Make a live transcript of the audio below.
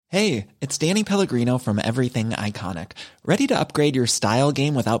Hey, it's Danny Pellegrino from Everything Iconic. Ready to upgrade your style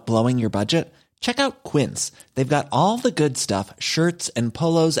game without blowing your budget? Check out Quince. They've got all the good stuff, shirts and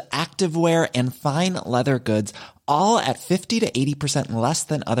polos, activewear, and fine leather goods, all at 50 to 80% less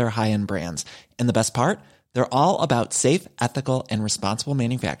than other high-end brands. And the best part? They're all about safe, ethical, and responsible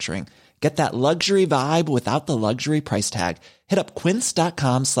manufacturing. Get that luxury vibe without the luxury price tag. Hit up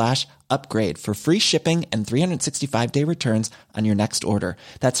quince.com/upgrade for free shipping and 365-day returns on your next order.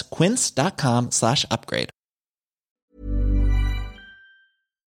 That's quince.com/upgrade.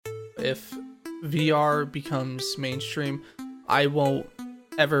 If VR becomes mainstream, I won't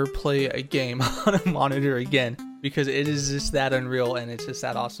ever play a game on a monitor again because it is just that unreal and it's just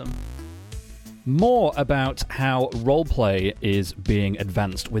that awesome. More about how roleplay is being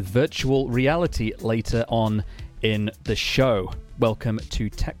advanced with virtual reality later on in the show. Welcome to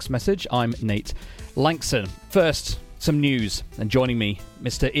Text Message. I'm Nate Lankson. First, some news. And joining me,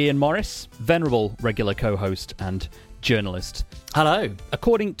 Mr. Ian Morris, venerable regular co-host and journalist. Hello.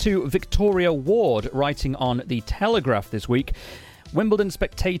 According to Victoria Ward, writing on The Telegraph this week, Wimbledon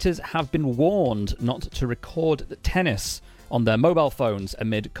spectators have been warned not to record the tennis on their mobile phones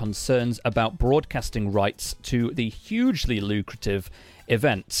amid concerns about broadcasting rights to the hugely lucrative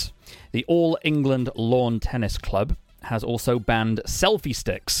event. The All England Lawn Tennis Club has also banned selfie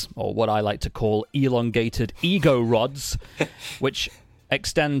sticks, or what I like to call elongated ego rods, which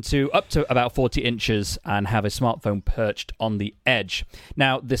extend to up to about 40 inches and have a smartphone perched on the edge.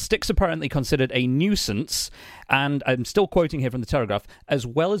 Now, the sticks are apparently considered a nuisance, and I'm still quoting here from the Telegraph, as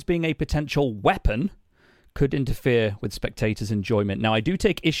well as being a potential weapon, could interfere with spectators' enjoyment. Now, I do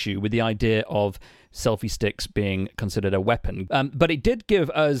take issue with the idea of selfie sticks being considered a weapon, but it did give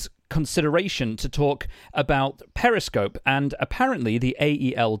us consideration to talk about Periscope, and apparently the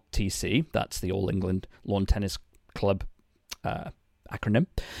AELTC, that's the All England Lawn Tennis Club acronym,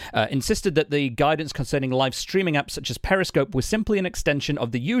 insisted that the guidance concerning live streaming apps such as Periscope was simply an extension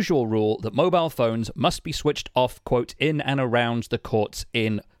of the usual rule that mobile phones must be switched off, quote, in and around the courts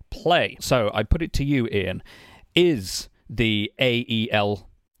in play. So I put it to you, Ian, is the AELTC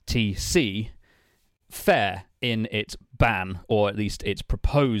fair in its ban, or at least its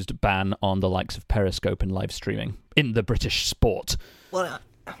proposed ban on the likes of Periscope and live streaming in the British sport? Well,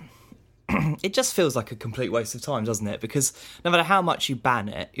 it just feels like a complete waste of time, doesn't it? Because no matter how much you ban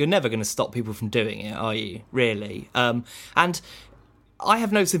it, you're never going to stop people from doing it, are you? Really? And I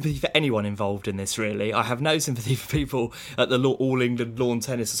have no sympathy for anyone involved in this, really. I have no sympathy for people at the All England Lawn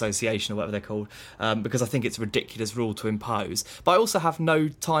Tennis Association, or whatever they're called, because I think it's a ridiculous rule to impose. But I also have no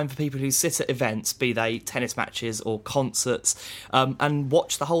time for people who sit at events, be they tennis matches or concerts, and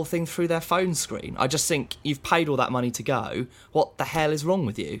watch the whole thing through their phone screen. I just think you've paid all that money to go. What the hell is wrong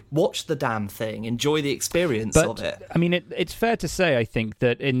with you? Watch the damn thing. Enjoy the experience of it. I mean, it's fair to say, I think,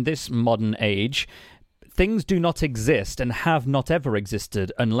 that in this modern age, things do not exist and have not ever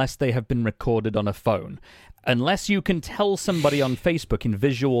existed unless they have been recorded on a phone. Unless you can tell somebody on Facebook in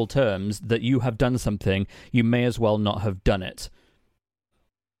visual terms that you have done something, you may as well not have done it.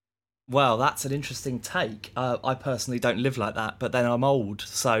 Well, that's an interesting take. I personally don't live like that, but then I'm old,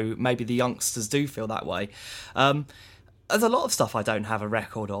 so maybe the youngsters do feel that way. There's a lot of stuff I don't have a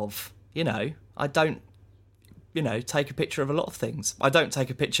record of. I don't take a picture of a lot of things. I don't take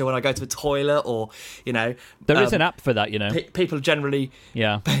a picture when I go to the toilet, or, There is an app for that, People generally...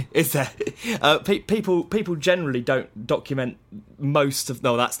 Yeah. Is there? People generally don't document most of...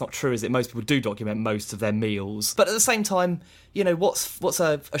 No, that's not true, is it? Most people do document most of their meals. But at the same time, what's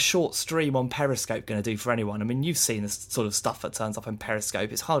a short stream on Periscope going to do for anyone? I mean, you've seen the sort of stuff that turns up on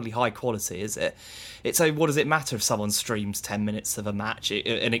Periscope. It's hardly high quality, is it? What does it matter if someone streams 10 minutes of a match,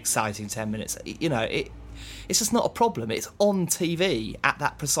 an exciting 10 minutes? It's just not a problem. It's on TV at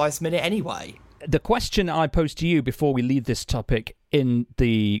that precise minute anyway. The question I pose to you before we leave this topic in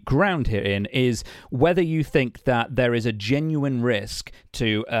the ground here, Ian, is whether you think that there is a genuine risk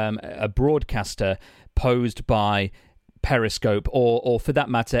to a broadcaster posed by Periscope or for that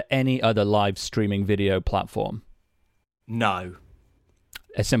matter, any other live streaming video platform. No.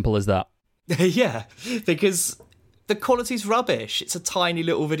 As simple as that. Yeah, because... the quality's rubbish. It's a tiny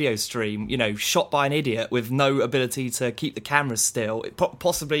little video stream, shot by an idiot with no ability to keep the camera still.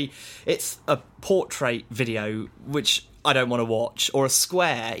 Possibly it's a portrait video, which I don't want to watch, or a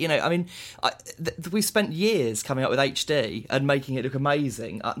square. We spent years coming up with HD and making it look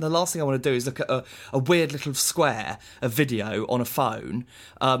amazing. The last thing I want to do is look at a weird little square of video on a phone.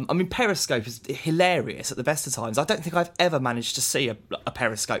 Periscope is hilarious at the best of times. I don't think I've ever managed to see a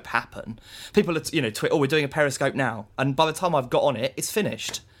Periscope happen. People are, tweet, we're doing a Periscope now. And by the time I've got on it, it's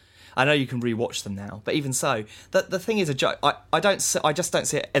finished. I know you can rewatch them now, but even so, the thing is a joke. I just don't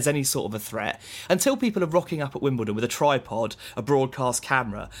see it as any sort of a threat until people are rocking up at Wimbledon with a tripod, a broadcast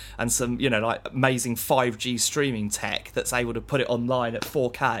camera, and some, like amazing 5G streaming tech that's able to put it online at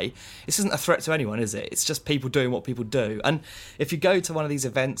 4K. This isn't a threat to anyone, is it? It's just people doing what people do. And if you go to one of these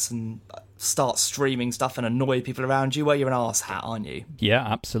events and start streaming stuff and annoy people around you, well, you're an arse hat, aren't you? Yeah,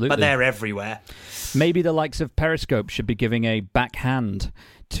 absolutely. But they're everywhere. Maybe the likes of Periscope should be giving a backhand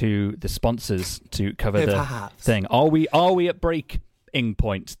to the sponsors to cover the thing. Are we at breaking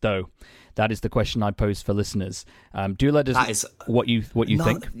point, though? That is the question I pose for listeners. Do let us what you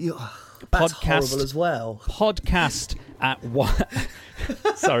think. That's horrible as well. Podcast at what?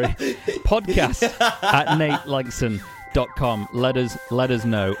 Sorry, podcast at NateLightson.com. Let us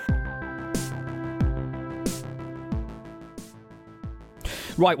know.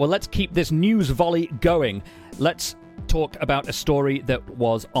 Right, well, let's keep this news volley going. Let's talk about a story that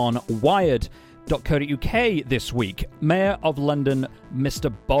was on Wired.co.uk this week. Mayor of London,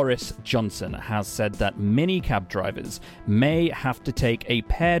 Mr. Boris Johnson, has said that minicab drivers may have to take a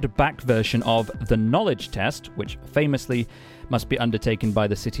pared-back version of the knowledge test, which famously must be undertaken by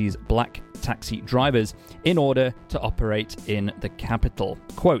the city's black taxi drivers in order to operate in the capital.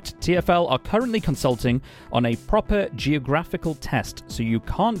 Quote, TfL are currently consulting on a proper geographical test, so you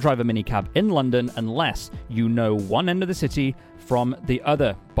can't drive a minicab in London unless you know one end of the city from the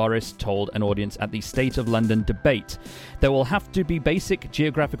other, Boris told an audience at the State of London debate. There will have to be basic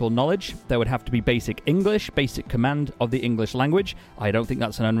geographical knowledge. There would have to be basic English, basic command of the English language. I don't think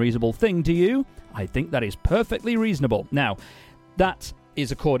that's an unreasonable thing, do you? I think that is perfectly reasonable. Now, that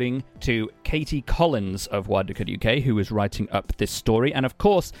is according to Katie Collins of Wired.co.uk, who is writing up this story. And of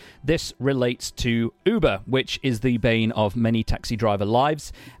course, this relates to Uber, which is the bane of many taxi driver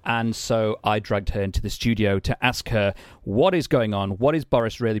lives. And so I dragged her into the studio to ask her what is going on, what is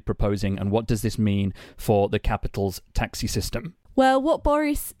Boris really proposing, and what does this mean for the capital's taxi system? Well, what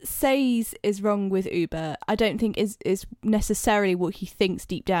Boris says is wrong with Uber, I don't think is necessarily what he thinks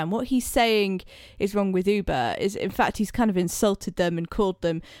deep down. What he's saying is wrong with Uber is, in fact, he's kind of insulted them and called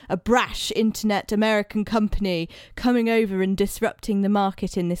them a brash internet American company coming over and disrupting the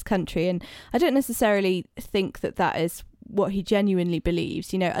market in this country. And I don't necessarily think that is what he genuinely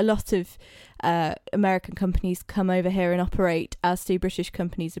believes. A lot of American companies come over here and operate, as do British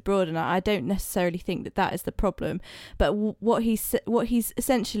companies abroad, and I don't necessarily think that is the problem. But what he's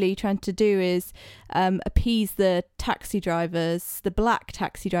essentially trying to do is appease the taxi drivers, the black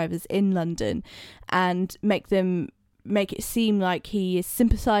taxi drivers in London, and make it seem like he is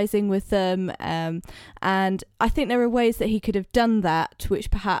sympathising with them. And I think there are ways that he could have done that,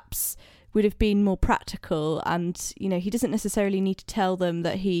 which perhaps would have been more practical. And he doesn't necessarily need to tell them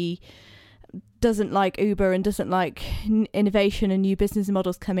that he doesn't like Uber and doesn't like innovation and new business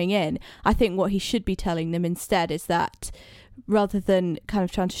models coming in. I think what he should be telling them instead is that, rather than kind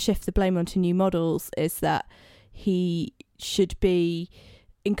of trying to shift the blame onto new models, is that he should be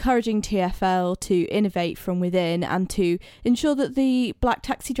encouraging TfL to innovate from within and to ensure that the black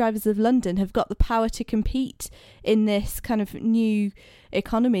taxi drivers of London have got the power to compete in this kind of new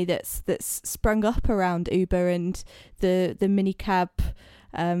economy that's sprung up around Uber and the minicab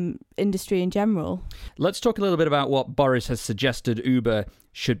industry in general. Let's talk a little bit about what Boris has suggested Uber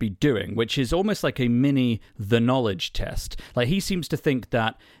should be doing, which is almost like a mini the knowledge test. Like, he seems to think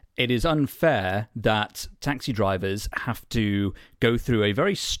that it is unfair that taxi drivers have to go through a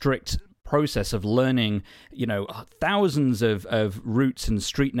very strict process of learning, thousands of routes and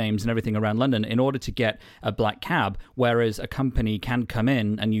street names and everything around London in order to get a black cab, whereas a company can come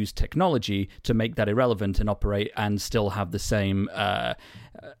in and use technology to make that irrelevant and operate and still have the same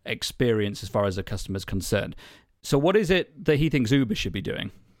experience as far as a customer is concerned. So what is it that he thinks Uber should be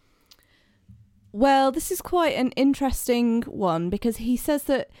doing? Well, this is quite an interesting one, because he says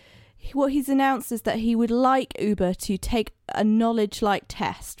that what he's announced is that he would like Uber to take a knowledge-like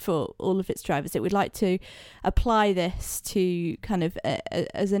test for all of its drivers. It would like to apply this to kind of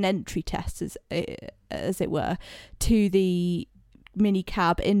as an entry test, as it were, to the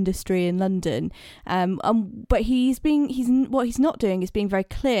minicab industry in London. But what he's not doing is being very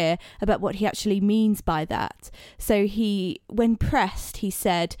clear about what he actually means by that. So when pressed, he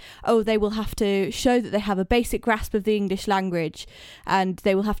said, they will have to show that they have a basic grasp of the English language, and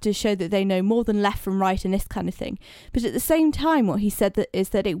they will have to show that they know more than left from right and this kind of thing. But at the same time, what he said is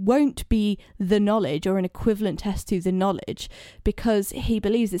that it won't be the knowledge or an equivalent test to the knowledge, because he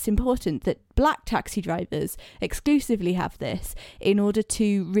believes it's important that black taxi drivers exclusively have this in order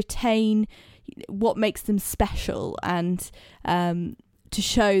to retain what makes them special and to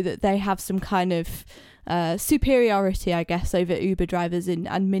show that they have some kind of superiority, I guess, over Uber drivers and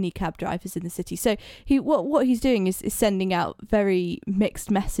minicab drivers in the city. So what he's doing is sending out very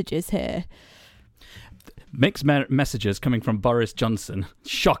mixed messages here. Mixed messages coming from Boris Johnson.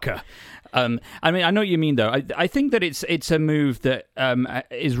 Shocker. I mean, I know what you mean, though. I think that it's a move that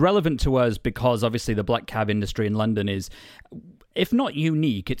is relevant to us because, obviously, the black cab industry in London is, if not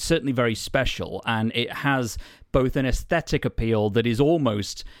unique, it's certainly very special, and it has both an aesthetic appeal that is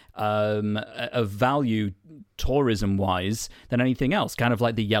almost of value tourism-wise than anything else, kind of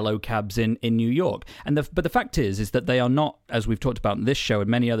like the yellow cabs in New York. But the fact is that they are not, as we've talked about in this show and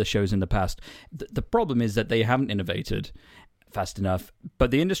many other shows in the past, the problem is that they haven't innovated fast enough.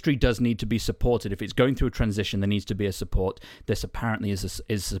 But the industry does need to be supported. If it's going through a transition, there needs to be a support. This apparently is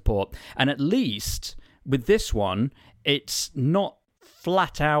support. And at least with this one, it's not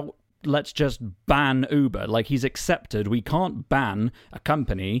flat out, let's just ban Uber. Like, he's accepted we can't ban a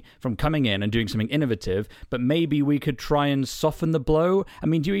company from coming in and doing something innovative, but maybe we could try and soften the blow. I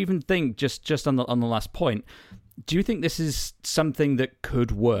mean, do you even think, just on the last point, do you think this is something that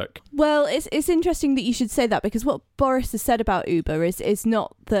could work? Well, it's interesting that you should say that, because what Boris has said about Uber is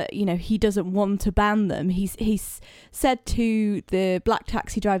not that, you know, he doesn't want to ban them. He's said to the black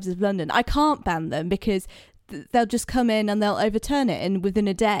taxi drivers of London, I can't ban them because they'll just come in and they'll overturn it, and within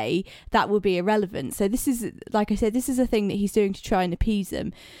a day that will be irrelevant. So this is, like I said, this is a thing that he's doing to try and appease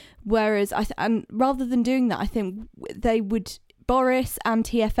them. Whereas and rather than doing that, I think they would, Boris and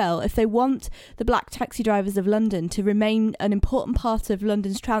TfL, if they want the black taxi drivers of London to remain an important part of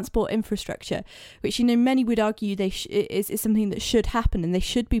London's transport infrastructure, which, you know, many would argue is something that should happen and they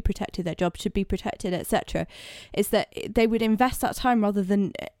should be protected, their jobs should be protected, etc., is that they would invest that time rather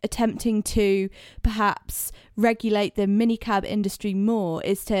than attempting to perhaps regulate the minicab industry more,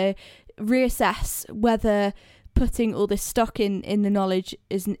 is to reassess whether putting all this stock in the knowledge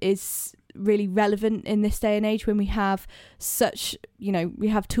is really relevant in this day and age, when we have such, you know, we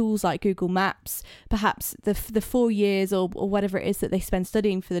have tools like Google Maps. Perhaps the 4 years or whatever it is that they spend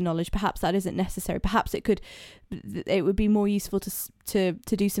studying for the knowledge, perhaps that isn't necessary. Perhaps it would be more useful to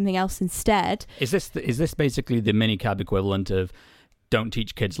do something else instead. Is this basically the minicab equivalent of don't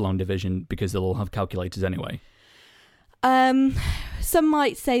teach kids long division because they'll all have calculators anyway? Some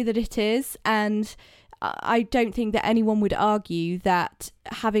might say that it is, and I don't think that anyone would argue that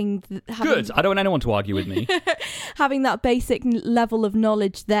having good. I don't want anyone to argue with me. Having that basic level of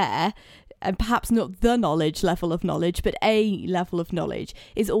knowledge there, and perhaps not the knowledge level of knowledge, but a level of knowledge,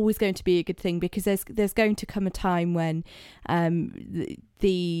 is always going to be a good thing, because there's going to come a time when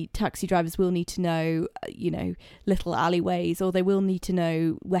the taxi drivers will need to know, you know, little alleyways, or they will need to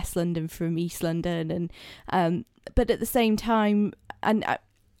know West London from East London, and but at the same time, and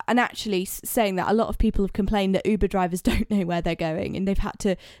actually saying that, a lot of people have complained that Uber drivers don't know where they're going, and they've had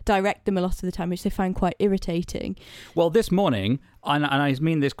to direct them a lot of the time, which they find quite irritating. Well, this morning, and I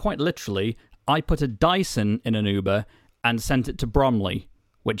mean this quite literally, I put a Dyson in an Uber and sent it to Bromley,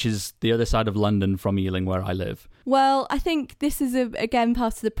 which is the other side of London from Ealing, where I live. Well, I think this is, again,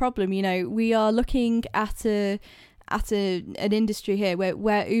 part of the problem. You know, we are looking at an industry here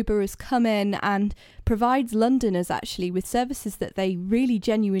where Uber has come in and provides Londoners actually with services that they really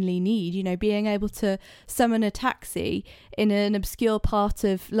genuinely need. You know, being able to summon a taxi in an obscure part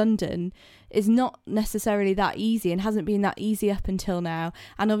of London is not necessarily that easy, and hasn't been that easy up until now.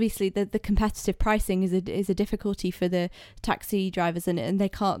 And obviously the competitive pricing is a difficulty for the taxi drivers, and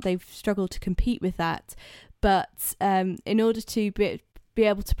they've struggled to compete with that. But in order to be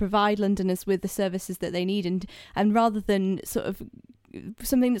able to provide Londoners with the services that they need, and rather than sort of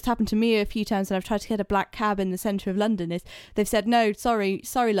something that's happened to me a few times when I've tried to get a black cab in the centre of London, is they've said, no, sorry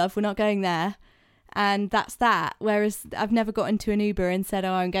love, we're not going there, and that's that. Whereas I've never got into an Uber and said,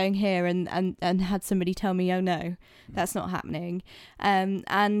 oh, I'm going here, and had somebody tell me, oh no, that's not happening.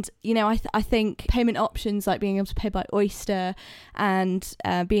 And you know, I think payment options like being able to pay by Oyster and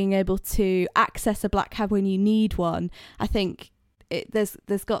being able to access a black cab when you need one, I think there's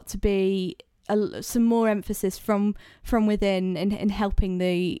got to be some more emphasis from within in helping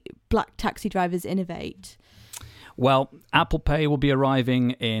the black taxi drivers innovate. Well, Apple Pay will be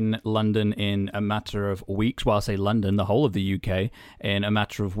arriving in London in a matter of weeks. Well, I say London, the whole of the UK, in a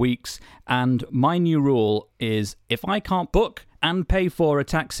matter of weeks. And my new rule is, if I can't book and pay for a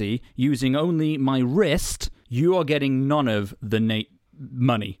taxi using only my wrist, you are getting none of the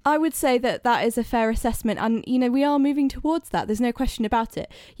money. I would say that is a fair assessment, and we are moving towards that. There's no question about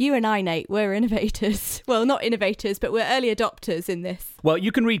it. You and I, Nate, we're innovators. Well, not innovators, but we're early adopters in this. Well,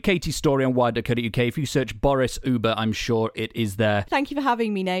 you can read Katie's story on wired.co.uk. If you search Boris Uber, I'm sure it is there. Thank you for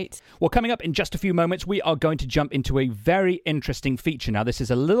having me, Nate. Well, coming up in just a few moments, we are going to jump into a very interesting feature. Now, this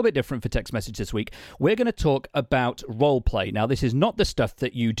is a little bit different for Text Message this week. We're going to talk about role play. Now, this is not the stuff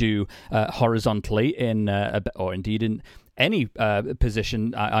that you do horizontally or indeed in any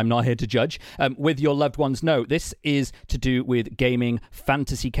position. I'm not here to judge with your loved ones. No, this is to do with gaming,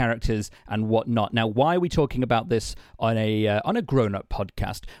 fantasy characters, and whatnot. Now, why are we talking about this on a grown-up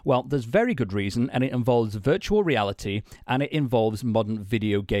podcast? Well, there's very good reason, and it involves virtual reality, and it involves modern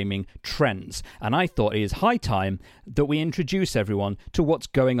video gaming trends. And I thought it is high time that we introduce everyone to what's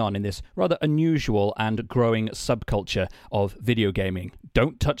going on in this rather unusual and growing subculture of video gaming.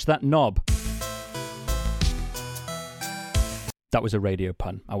 Don't touch that knob. That was a radio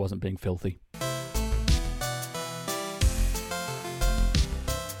pun. I wasn't being filthy.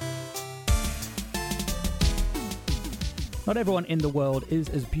 Not everyone in the world is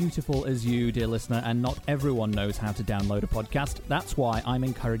as beautiful as you, dear listener, and not everyone knows how to download a podcast. That's why I'm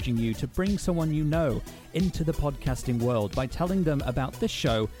encouraging you to bring someone you know into the podcasting world by telling them about this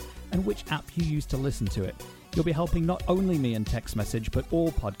show and which app you use to listen to it. You'll be helping not only me and Text Message, but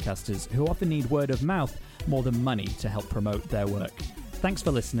all podcasters who often need word of mouth more than money to help promote their work. Thanks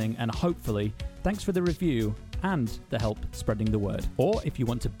for listening, and hopefully, thanks for the review and the help spreading the word. Or if you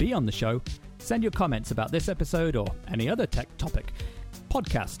want to be on the show, send your comments about this episode or any other tech topic.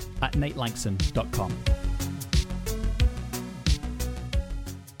 podcast@natelangson.com.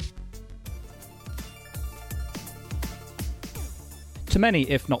 To many,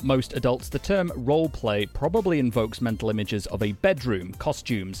 if not most adults, the term roleplay probably invokes mental images of a bedroom,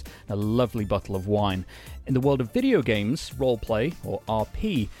 costumes, and a lovely bottle of wine. In the world of video games, roleplay, or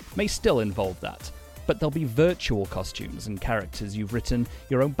RP, may still involve that. But there'll be virtual costumes and characters you've written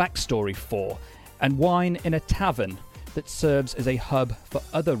your own backstory for, and wine in a tavern that serves as a hub for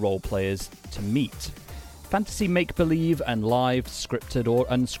other roleplayers to meet. Fantasy make-believe and live, scripted or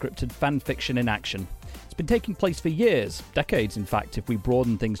unscripted fanfiction in action. It's been taking place for years, decades in fact, if we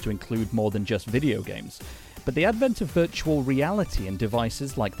broaden things to include more than just video games. But the advent of virtual reality and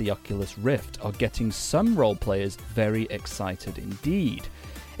devices like the Oculus Rift are getting some role players very excited indeed.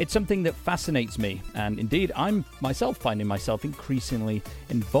 It's something that fascinates me, and indeed I'm myself finding myself increasingly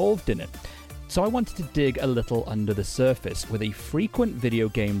involved in it. So I wanted to dig a little under the surface with a frequent video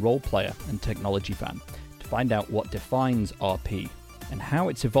game role player and technology fan to find out what defines RP and how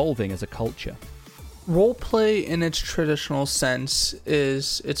it's evolving as a culture. Roleplay in its traditional sense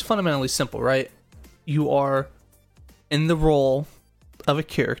it's fundamentally simple, right? You are in the role of a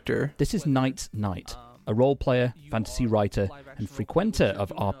character. This is Knight, a role player, fantasy writer, and frequenter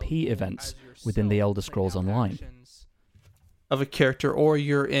of RP events within the Elder Scrolls Online. Of a character, or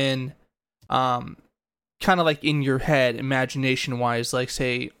you're in, kind of like in your head, imagination-wise, like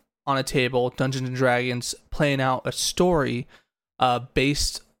say on a table, Dungeons and Dragons, playing out a story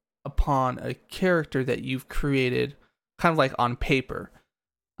based upon a character that you've created, kind of like on paper.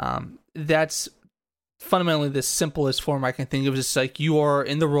 That's fundamentally the simplest form I can think of. It's like you are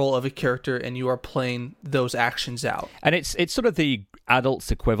in the role of a character and you are playing those actions out. And it's sort of the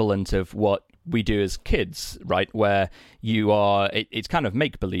adult's equivalent of what we do as kids, right? Where you are, it's kind of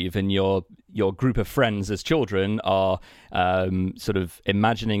make-believe, and your group of friends as children are sort of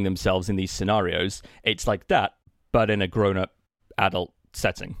imagining themselves in these scenarios. It's like that, but in a grown-up adult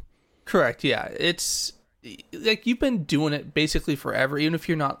setting. Correct, yeah. It's like you've been doing it basically forever, even if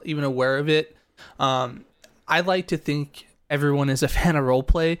you're not even aware of it. I like to think everyone is a fan of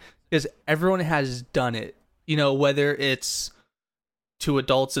roleplay because everyone has done it. You know, whether it's two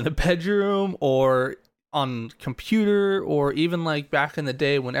adults in a bedroom or on computer, or even like back in the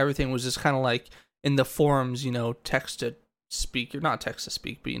day when everything was just kind of like in the forums, you know, text to speak, or not text to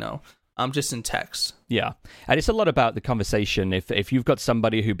speak, but you know, just in text. Yeah, and it's a lot about the conversation. If you've got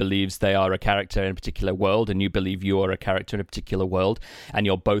somebody who believes they are a character in a particular world, and you believe you are a character in a particular world, and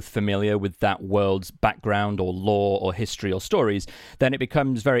you're both familiar with that world's background or lore or history or stories, then it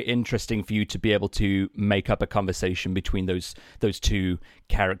becomes very interesting for you to be able to make up a conversation between those two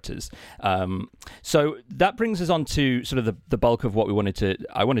characters. So that brings us on to sort of the bulk of what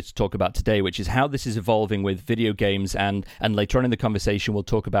I wanted to talk about today, which is how this is evolving with video games, and later on in the conversation we'll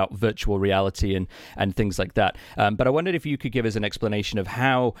talk about virtual reality and things like that. But I wondered if you could give us an explanation of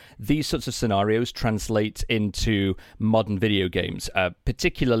how these sorts of scenarios translate into modern video games,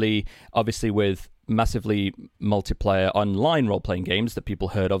 particularly, obviously, with massively multiplayer online role-playing games that people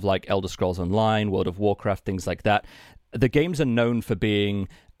heard of, like Elder Scrolls Online, World of Warcraft, things like that. the games are known for being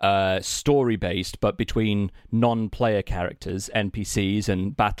story-based, but between non-player characters, NPCs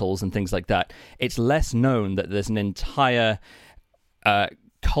and battles and things like that. It's less known that there's an entire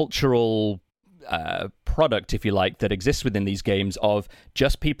cultural product, if you like, that exists within these games of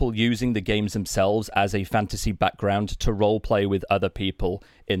just people using the games themselves as a fantasy background to role play with other people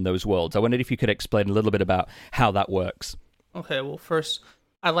in those worlds. I wondered if you could explain a little bit about how that works. Okay, well, first,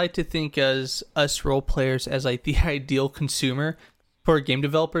 I like to think as us role players as like the ideal consumer for game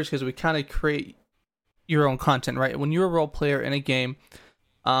developers, because we kind of create your own content, right? When you're a role player in a game,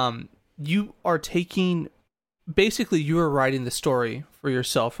 you are taking, basically you are writing the story for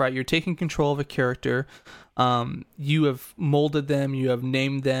yourself, right? You're taking control of a character. You have molded them, you have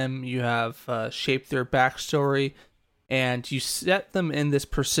named them, you have shaped their backstory, and you set them in this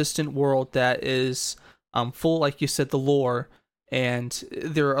persistent world that is full, like you said, the lore, and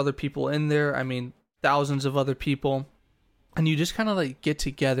there are other people in there. I mean, thousands of other people, and you just kind of like get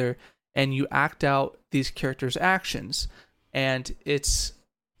together and you act out these characters' actions, and it's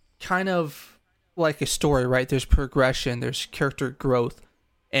kind of like a story, right? There's progression, there's character growth,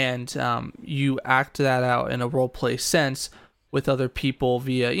 and you act that out in a role play sense with other people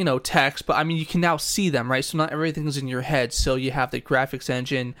via, text. But I mean, you can now see them, right? So not everything's in your head. So you have the graphics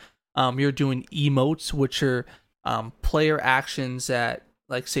engine. You're doing emotes, which are player actions that,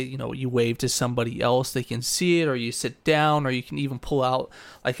 like, say, you wave to somebody else, they can see it, or you sit down, or you can even pull out,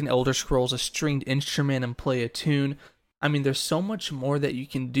 like in Elder Scrolls, a stringed instrument and play a tune. I mean, there's so much more that you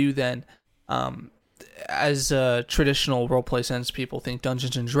can do than, as a traditional roleplay sense, people think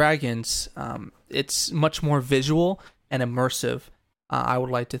Dungeons and Dragons. It's much more visual and immersive, I would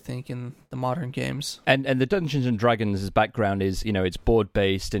like to think, in the modern games. And the Dungeons and Dragons' background is, it's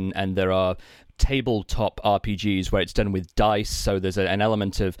board-based, and there are tabletop RPGs where it's done with dice, so there's an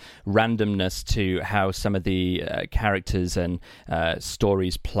element of randomness to how some of the characters and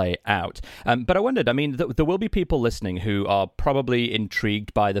stories play out. But I wondered, I mean, there will be people listening who are probably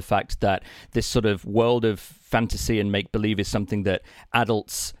intrigued by the fact that this sort of world of fantasy and make-believe is something that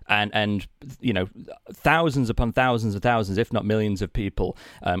adults and thousands upon thousands of thousands, if not millions of people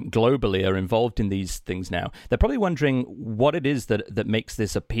globally are involved in these things now. They're probably wondering what it is that makes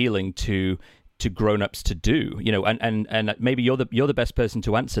this appealing to grown-ups to do, and maybe you're the best person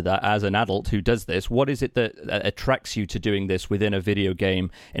to answer that as an adult who does this. What is it that attracts you to doing this within a video game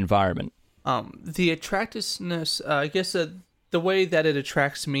environment? The attractiveness, I guess the way that it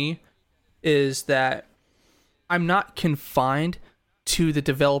attracts me is that I'm not confined to the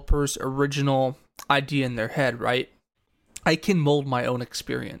developer's original idea in their head, right? I can mold my own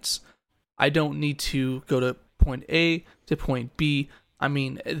experience. I don't need to go to point A to point B. I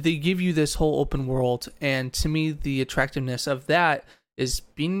mean, they give you this whole open world, and to me, the attractiveness of that is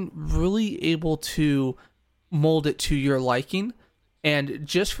being really able to mold it to your liking, and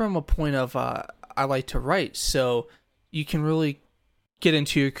just from a point of, I like to write, so you can really get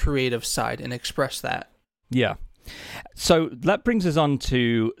into your creative side and express that. Yeah. So that brings us on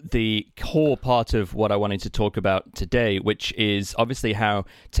to the core part of what I wanted to talk about today, which is obviously how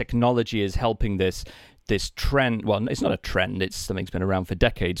technology is helping this trend. Well, it's not a trend, it's something that's been around for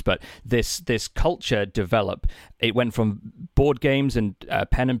decades, but this culture develop. It went from board games and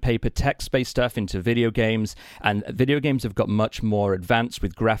pen and paper text-based stuff into video games, and video games have got much more advanced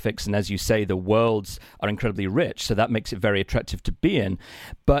with graphics, and as you say, the worlds are incredibly rich, so that makes it very attractive to be in.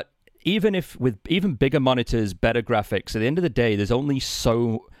 But even if with even bigger monitors, better graphics, at the end of the day, there's only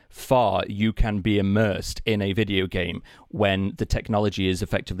so far you can be immersed in a video game when the technology is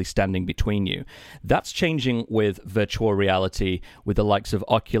effectively standing between you. That's changing with virtual reality, with the likes of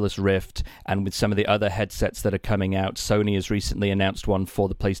Oculus Rift, and with some of the other headsets that are coming out. Sony has recently announced one for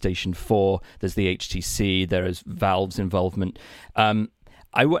the PlayStation 4. There's the HTC. There is Valve's involvement.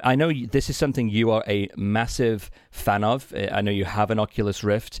 I know this is something you are a massive fan of. I know you have an Oculus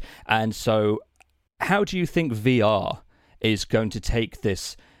Rift. And so how do you think VR is going to take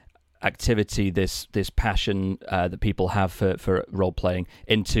this activity, this passion that people have for role-playing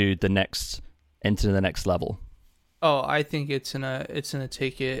into the next level? Oh, I think it's gonna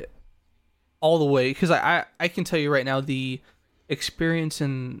take it all the way, because I can tell you right now, the experience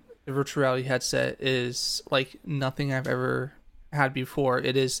in the virtual reality headset is like nothing I've ever had before.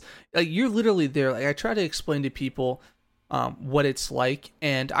 It is like you're literally there. Like, I try to explain to people what it's like,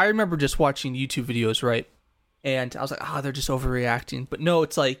 and I remember just watching YouTube videos, right? And I was like, they're just overreacting. But no,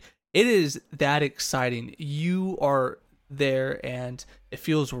 it's like, it is that exciting. You are there, and it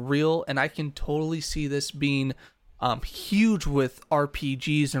feels real, and I can totally see this being huge with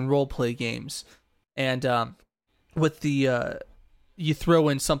RPGs and roleplay games. And with the you throw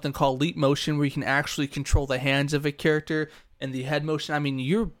in something called leap motion, where you can actually control the hands of a character and the head motion. I mean,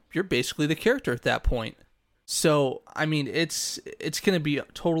 you're basically the character at that point. So, I mean, it's going to be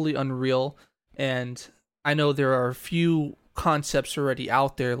totally unreal. And I know there are a few concepts already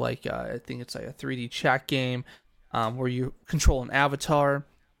out there, like I think it's like a 3D chat game where you control an avatar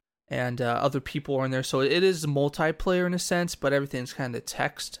and other people are in there. So it is multiplayer in a sense, but everything's kind of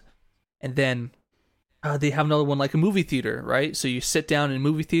text. And then they have another one like a movie theater, right? So you sit down in a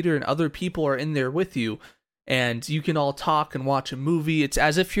movie theater and other people are in there with you and you can all talk and watch a movie. It's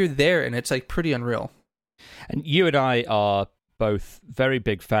as if you're there, and it's like pretty unreal. And you and I are both very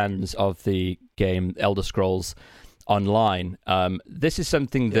big fans of the game Elder Scrolls Online. This is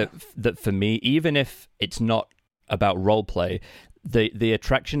something that for me, even if it's not about roleplay, the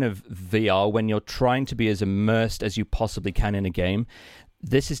attraction of VR when you're trying to be as immersed as you possibly can in a game,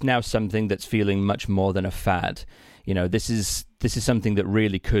 this is now something that's feeling much more than a fad. You know, this is something that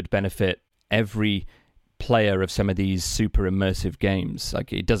really could benefit every player of some of these super immersive games.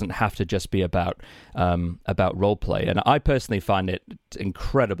 Like, it doesn't have to just be about roleplay. And I personally find it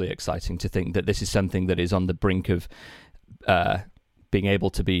incredibly exciting to think that this is something that is on the brink of being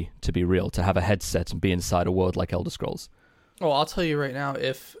able to be real, to have a headset and be inside a world like Elder Scrolls. Well, I'll tell you right now,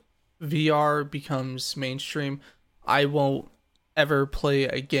 if VR becomes mainstream, I won't ever play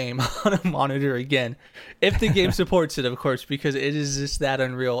a game on a monitor again. If the game supports it, of course, because it is just that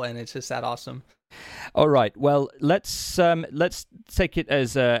unreal and it's just that awesome. All right. Well, let's take it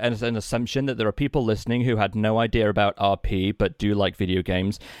as an assumption that there are people listening who had no idea about RP but do like video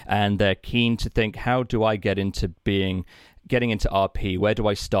games, and they're keen to think, how do I getting into RP? Where do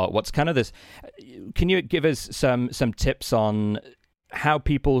I start? What's kind of this? Can you give us some tips on how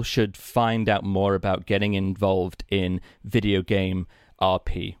people should find out more about getting involved in video game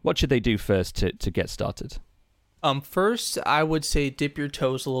RP? What should they do first to get started? First, I would say dip your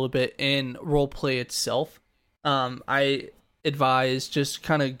toes a little bit in roleplay itself. I advise just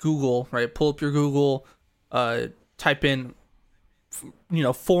kind of Google, right? Pull up your Google, type in,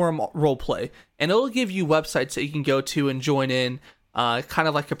 forum roleplay, and it'll give you websites that you can go to and join in, kind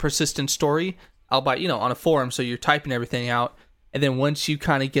of like a persistent story, albeit, on a forum, so you're typing everything out. And then once you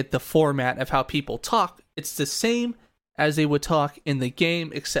kind of get the format of how people talk, it's the same as they would talk in the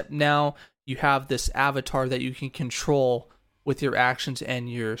game, except now you have this avatar that you can control with your actions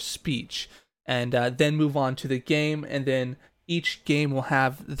and your speech. And then move on to the game, and then each game will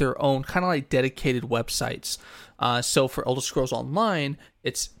have their own kind of like dedicated websites. So for Elder Scrolls Online,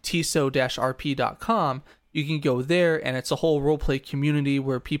 it's tiso-rp.com. You can go there, and it's a whole roleplay community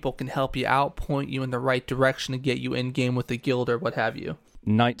where people can help you out, point you in the right direction to get you in game with the guild or what have you.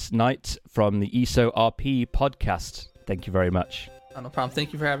 Knight from the ESO RP podcast. Thank you very much. No problem.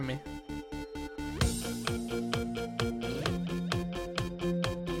 Thank you for having me.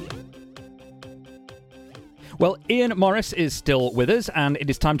 Well, Ian Morris is still with us, and it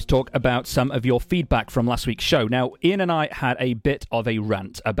is time to talk about some of your feedback from last week's show. Now, Ian and I had a bit of a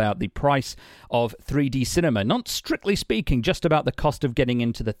rant about the price of 3D cinema. Not strictly speaking, just about the cost of getting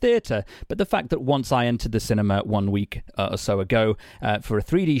into the theatre, but the fact that once I entered the cinema 1 week or so ago for a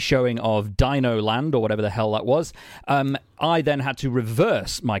 3D showing of Dino Land, or whatever the hell that was, I then had to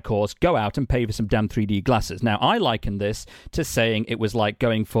reverse my course, go out and pay for some damn 3D glasses. Now, I liken this to saying it was like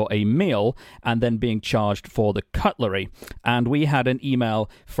going for a meal and then being charged for the cutlery. And we had an email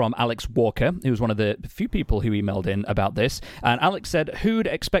from Alex Walker, who was one of the few people who emailed in about this. And Alex said, who'd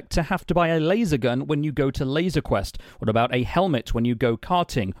expect to have to buy a laser gun when you go to Laser Quest? What about a helmet when you go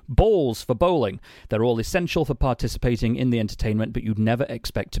karting? Balls for bowling? They're all essential for participating in the entertainment, but you'd never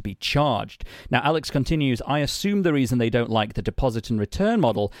expect to be charged. Now, Alex continues, I assume the reason they don't like the deposit and return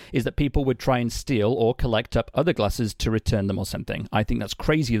model is that people would try and steal or collect up other glasses to return them or something. I think that's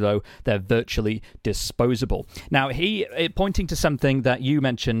crazy, though. They're virtually disposable. Now, he pointing to something that you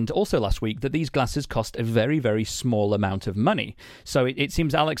mentioned also last week, that these glasses cost a very, very small amount of money. So it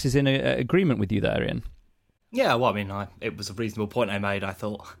seems Alex is in agreement with you there, Ian. Yeah, well, I mean, it was a reasonable point I made, I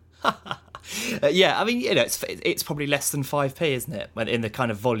thought. Yeah, I mean, it's probably less than 5p, isn't it, in the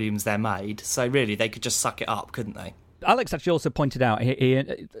kind of volumes they're made. So really, they could just suck it up, couldn't they? Alex actually also pointed out, he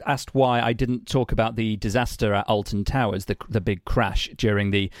asked why I didn't talk about the disaster at Alton Towers, the big crash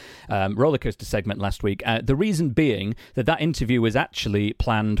during the roller coaster segment last week. The reason being that interview was actually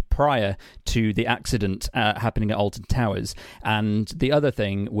planned prior to the accident happening at Alton Towers. And the other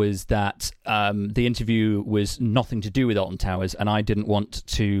thing was that the interview was nothing to do with Alton Towers, and I didn't want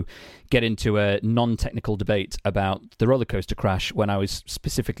to get into a non-technical debate about the roller coaster crash when I was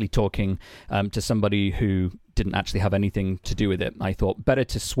specifically talking to somebody who didn't actually have anything to do with it. I thought better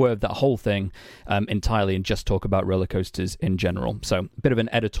to swerve that whole thing entirely and just talk about roller coasters in general. So a bit of an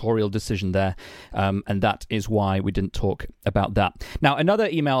editorial decision there, and that is why we didn't talk about that. Now, another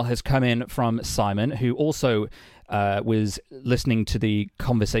email has come in from Simon, who also was listening to the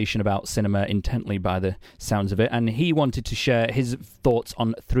conversation about cinema intently by the sounds of it, and he wanted to share his thoughts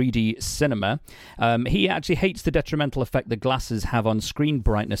on 3D cinema. He actually hates the detrimental effect the glasses have on screen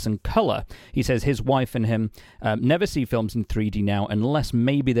brightness and colour. He says his wife and him never see films in 3D now unless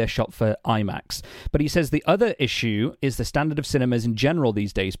maybe they're shot for IMAX. But he says the other issue is the standard of cinemas in general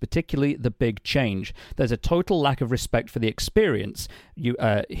these days, particularly the big change. There's a total lack of respect for the experience.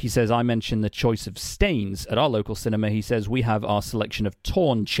 He says, I mentioned the choice of stains at our local cinema. He says we have our selection of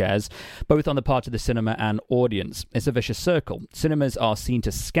torn chairs, both on the part of the cinema and audience. It's a vicious circle. Cinemas are seen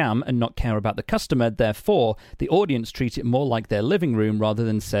to scam and not care about the customer. Therefore, the audience treat it more like their living room rather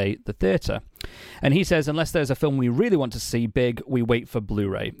than, say, the theatre. And he says, unless there's a film we really want to see big, we wait for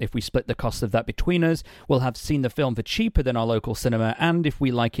Blu-ray. If we split the cost of that between us, we'll have seen the film for cheaper than our local cinema, and if we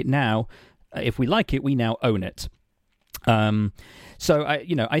like it, we now own it. So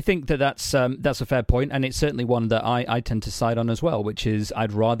I think that's a fair point, and it's certainly one that I tend to side on as well, which is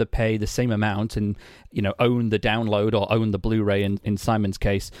I'd rather pay the same amount and own the download or own the Blu-ray in Simon's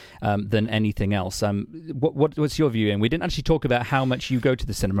case than anything else. What's your view? And we didn't actually talk about how much you go to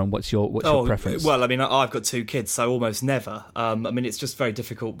the cinema and what's your preference. Well, I mean, I've got 2 kids, so almost never. I mean, it's just very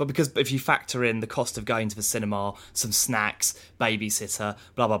difficult. But because if you factor in the cost of going to the cinema, some snacks, babysitter,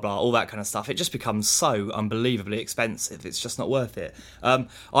 blah blah blah, all that kind of stuff, it just becomes so unbelievably expensive. It's just not worth it.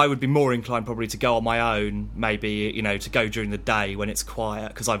 I would be more inclined probably to go on my own, maybe to go during the day when it's quiet,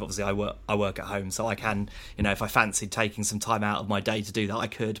 because I work at home, so I can, if I fancied taking some time out of my day to do that, I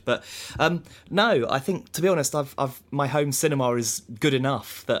could. But no, I think, to be honest, my home cinema is good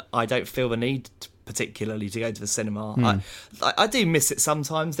enough that I don't feel the need particularly to go to the cinema. I do miss it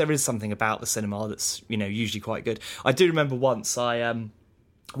sometimes. There is something about the cinema that's usually quite good. I do remember once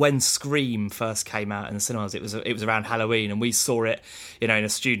when Scream first came out in the cinemas, it was around Halloween, and we saw it, in a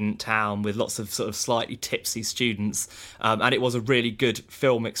student town with lots of sort of slightly tipsy students, and it was a really good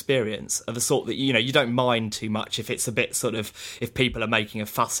film experience of the sort that you don't mind too much if it's a bit sort of, if people are making a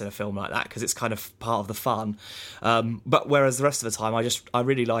fuss in a film like that, because it's kind of part of the fun. But whereas the rest of the time, I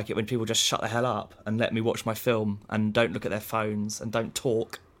really like it when people just shut the hell up and let me watch my film and don't look at their phones and don't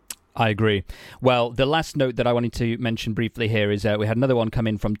talk. I agree. Well, the last note that I wanted to mention briefly here is we had another one come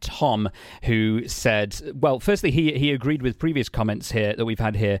in from Tom, who said, well, firstly, he agreed with previous comments here that we've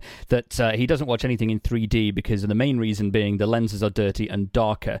had here, that he doesn't watch anything in 3D because of the main reason being the lenses are dirty and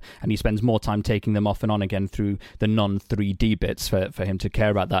darker, and he spends more time taking them off and on again through the non-3D bits for him to care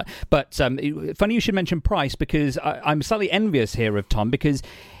about that. But funny you should mention price, because I'm slightly envious here of Tom, because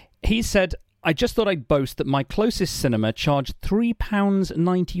he said, I just thought I'd boast that my closest cinema charged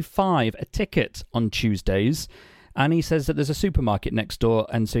 £3.95 a ticket on Tuesdays, and he says that there's a supermarket next door,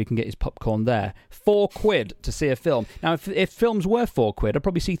 and so he can get his popcorn there. £4 to see a film. Now, if films were £4, I'd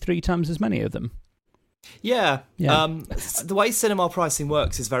probably see 3 times as many of them. Yeah. The way cinema pricing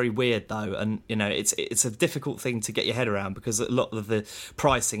works is very weird, though, and it's a difficult thing to get your head around, because a lot of the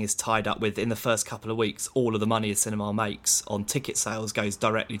pricing is tied up with, in the first couple of weeks, all of the money a cinema makes on ticket sales goes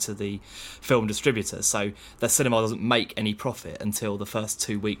directly to the film distributor, so the cinema doesn't make any profit until the first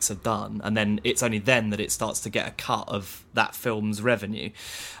 2 weeks are done, and then it's only then that it starts to get a cut of that film's revenue.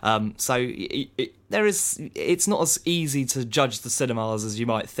 It's not as easy to judge the cinemas as you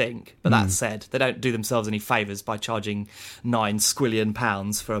might think. But that said, they don't do themselves any favours by charging £9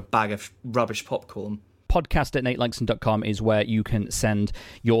 squillion for a bag of rubbish popcorn. Podcast@natelanxon.com is where you can send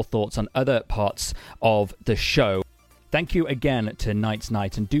your thoughts on other parts of the show. Thank you again to Night's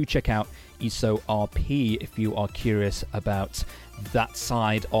Night, and do check out ESO RP if you are curious about that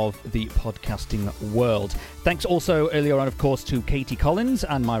side of the podcasting world. Thanks also earlier on, of course, to Katie Collins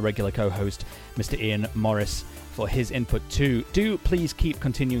and my regular co-host, Mr. Ian Morris, for his input too. Do please keep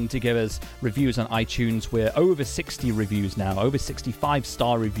continuing to give us reviews on iTunes. We're over 60 reviews now, over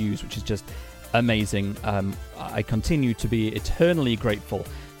 65-star reviews, which is just amazing. I continue to be eternally grateful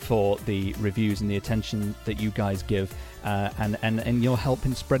for the reviews and the attention that you guys give, and your help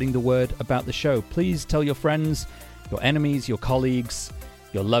in spreading the word about the show. Please tell your friends, your enemies, your colleagues,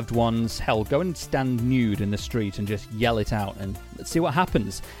 your loved ones. Hell, go and stand nude in the street and just yell it out, and let's see what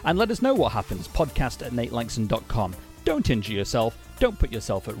happens. And let us know what happens. Podcast@natelanxon.com. Don't injure yourself. Don't put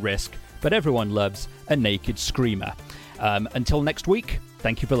yourself at risk. But everyone loves a naked screamer. Until next week,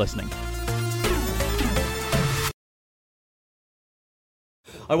 thank you for listening.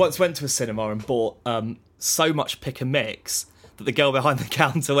 I once went to a cinema and bought so much pick and mix that the girl behind the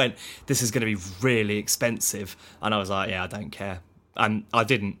counter went, "This is going to be really expensive." And I was like, "Yeah, I don't care." And I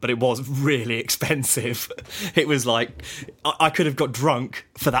didn't, but it was really expensive. It was like I could have got drunk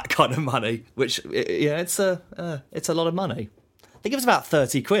for that kind of money, which it's a lot of money. I think it was about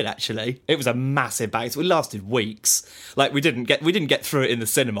 30 quid actually. It was a massive bag. So it lasted weeks. Like we didn't get through it in the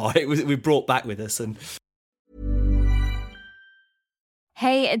cinema. We brought back with us. And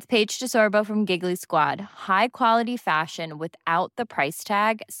Hey, it's Paige DeSorbo from Giggly Squad. High quality fashion without the price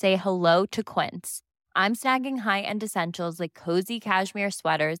tag. Say hello to Quince. I'm snagging high-end essentials like cozy cashmere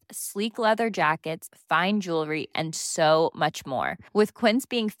sweaters, sleek leather jackets, fine jewelry, and so much more. With Quince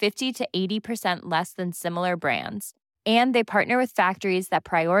being 50 to 80% less than similar brands. And they partner with factories that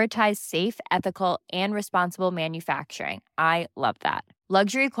prioritize safe, ethical, and responsible manufacturing. I love that.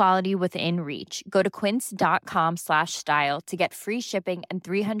 Luxury quality within reach. Go to quince.com/style to get free shipping and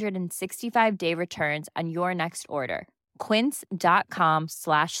 365-day returns on your next order.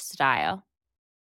 Quince.com/style.